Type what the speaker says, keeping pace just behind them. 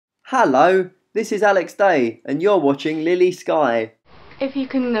Hello, this is Alex Day, and you're watching Lily Sky. If you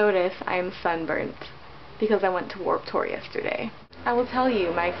can notice, I am sunburnt because I went to Warped Tour yesterday. I will tell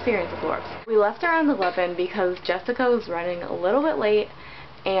you my experience with Warped. We left around 11 because Jessica was running a little bit late,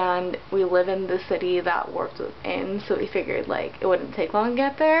 and we live in the city that Warped was in, so we figured like it wouldn't take long to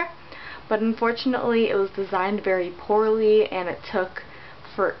get there. But unfortunately, it was designed very poorly, and it took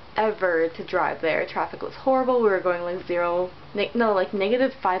forever to drive there. Traffic was horrible. We were going like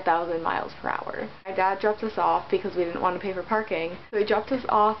negative 5,000 miles per hour. My dad dropped us off because we didn't want to pay for parking. So he dropped us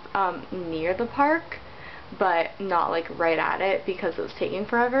off near the park, but not like right at it because it was taking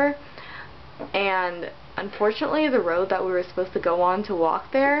forever. And unfortunately, the road that we were supposed to go on to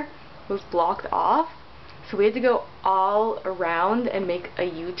walk there was blocked off. So we had to go all around and make a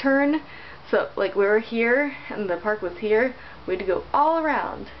U-turn. So like we were here and the park was here. We had to go all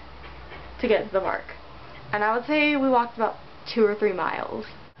around to get to the park. And I would say we walked about 2 or 3 miles.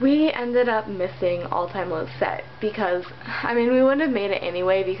 We ended up missing All Time Low's set because, I mean, we wouldn't have made it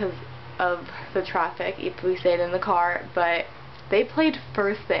anyway because of the traffic if we stayed in the car, but they played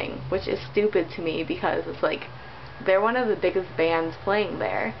first thing, which is stupid to me because it's like they're one of the biggest bands playing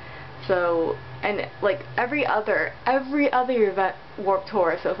there. So, and like every other event Warped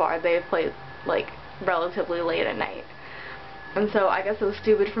Tour so far, they've played like relatively late at night. And so I guess it was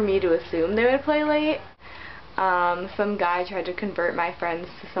stupid for me to assume they would play late. Some guy tried to convert my friends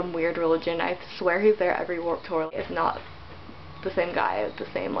to some weird religion. I swear he's there every Warped Tour. It's not the same guy, it's the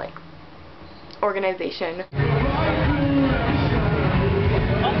same like organization.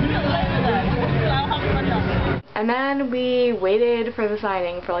 And then we waited for the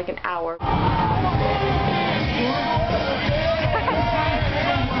signing for like an hour.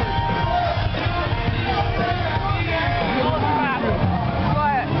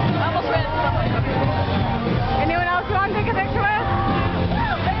 Anyone else you want to take a picture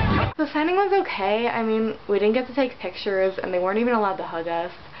with? The signing was okay. I mean, we didn't get to take pictures and they weren't even allowed to hug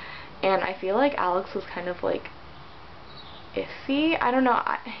us. And I feel like Alex was kind of like iffy. I don't know.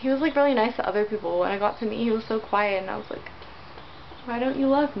 He was like really nice to other people. When I got to me, he was so quiet and I was like, why don't you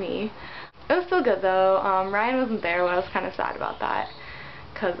love me? It was still good though. Ryan wasn't there, but I was kind of sad about that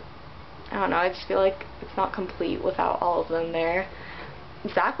because I don't know, I just feel like it's not complete without all of them there.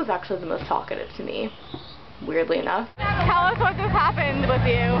 Zach was actually the most talkative to me, weirdly enough. Tell us what just happened with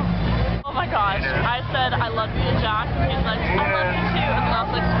you. Oh my gosh, I said I love you to Jack, and he's like, I love you too, and then I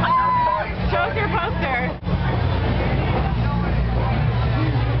was like, I love you. Show us your poster.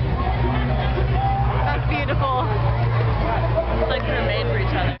 That's beautiful. It's like they're made for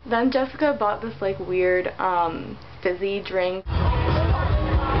each other. Then Jessica bought this like weird fizzy drink.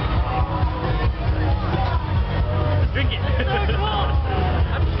 Drink it. So cool.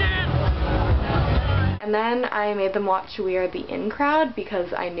 I'm scared. And then I made them watch We Are the In Crowd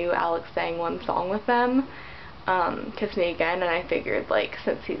because I knew Alex sang one song with them, Kiss Me Again, and I figured like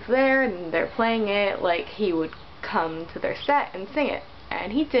since he's there and they're playing it, like he would come to their set and sing it.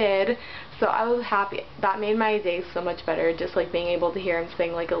 And he did, so I was happy. That made my day so much better, just like being able to hear him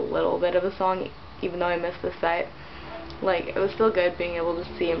sing like a little bit of a song even though I missed the set. Like it was still good being able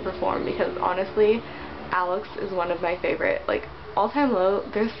to see him perform because honestly Alex is one of my favorite, like All Time Low,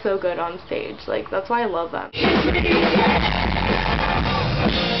 they're so good on stage, like that's why I love them.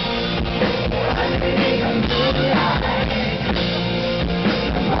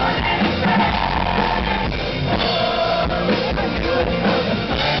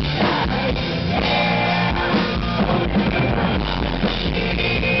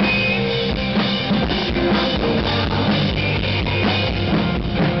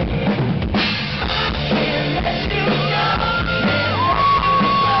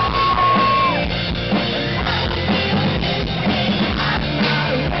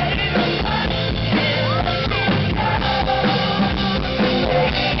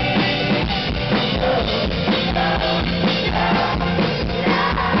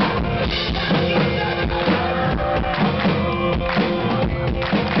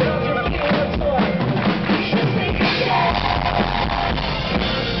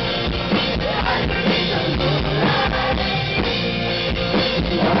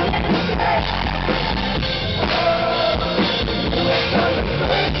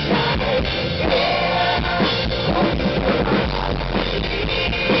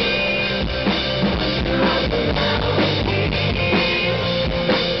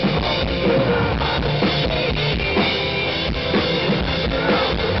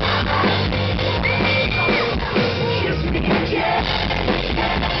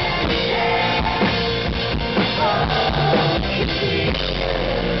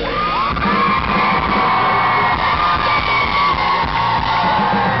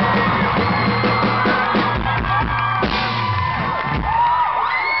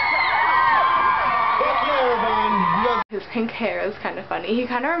 hair is kind of funny. He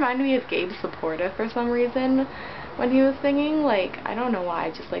kind of reminded me of Gabe Saporta for some reason when he was singing. Like, I don't know why,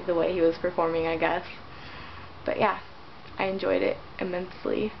 just like the way he was performing, I guess. But yeah, I enjoyed it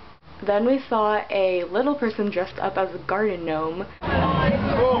immensely. Then we saw a little person dressed up as a garden gnome. Do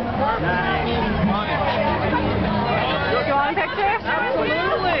you want a picture?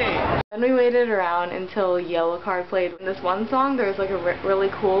 Absolutely! Then we waited around until Yellow Card played. In this one song, there was like a really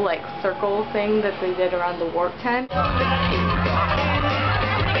cool like circle thing that they did around the warp tent.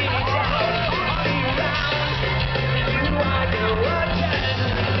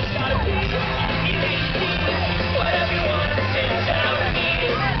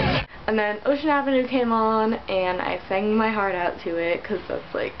 And then Ocean Avenue came on, and I sang my heart out to it, because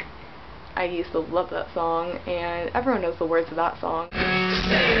that's like, I used to love that song, and everyone knows the words of that song.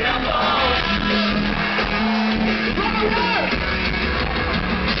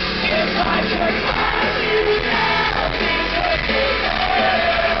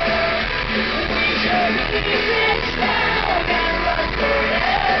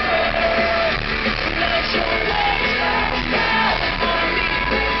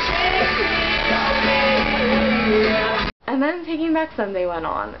 And then Taking Back Sunday went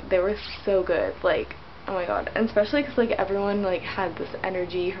on. They were so good, like, oh my god. And especially because like everyone like had this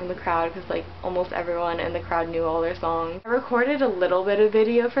energy from the crowd, because like almost everyone in the crowd knew all their songs. I recorded a little bit of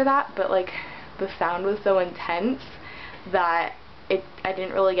video for that, but like the sound was so intense that I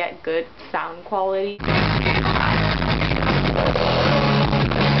didn't really get good sound quality.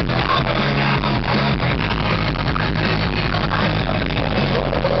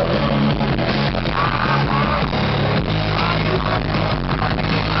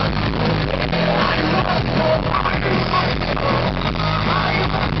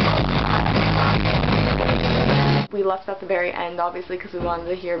 We left at the very end, obviously, because we wanted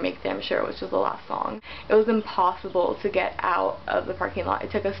to hear Make Damn Sure, which was the last song. It was impossible to get out of the parking lot. It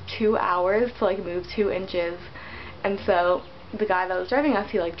took us 2 hours to like move 2 inches, and so the guy that was driving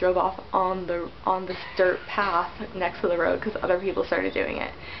us, he like drove off on this dirt path next to the road because other people started doing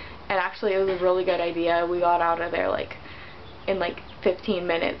it. And actually, it was a really good idea. We got out of there like in like 15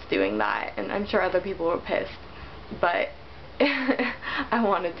 minutes doing that, and I'm sure other people were pissed, but I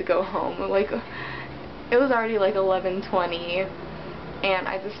wanted to go home. Like, it was already like 11:20, and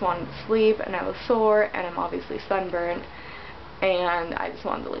I just wanted to sleep, and I was sore, and I'm obviously sunburned, and I just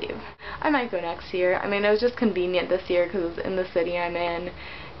wanted to leave. I might go next year. I mean, it was just convenient this year because it was in the city I'm in,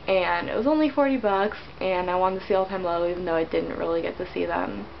 and it was only 40 bucks, and I wanted to see All Time Low even though I didn't really get to see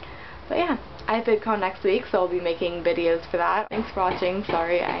them. But yeah, I have VidCon next week, so I'll be making videos for that. Thanks for watching.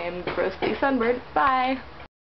 Sorry, I am grossly sunburned. Bye!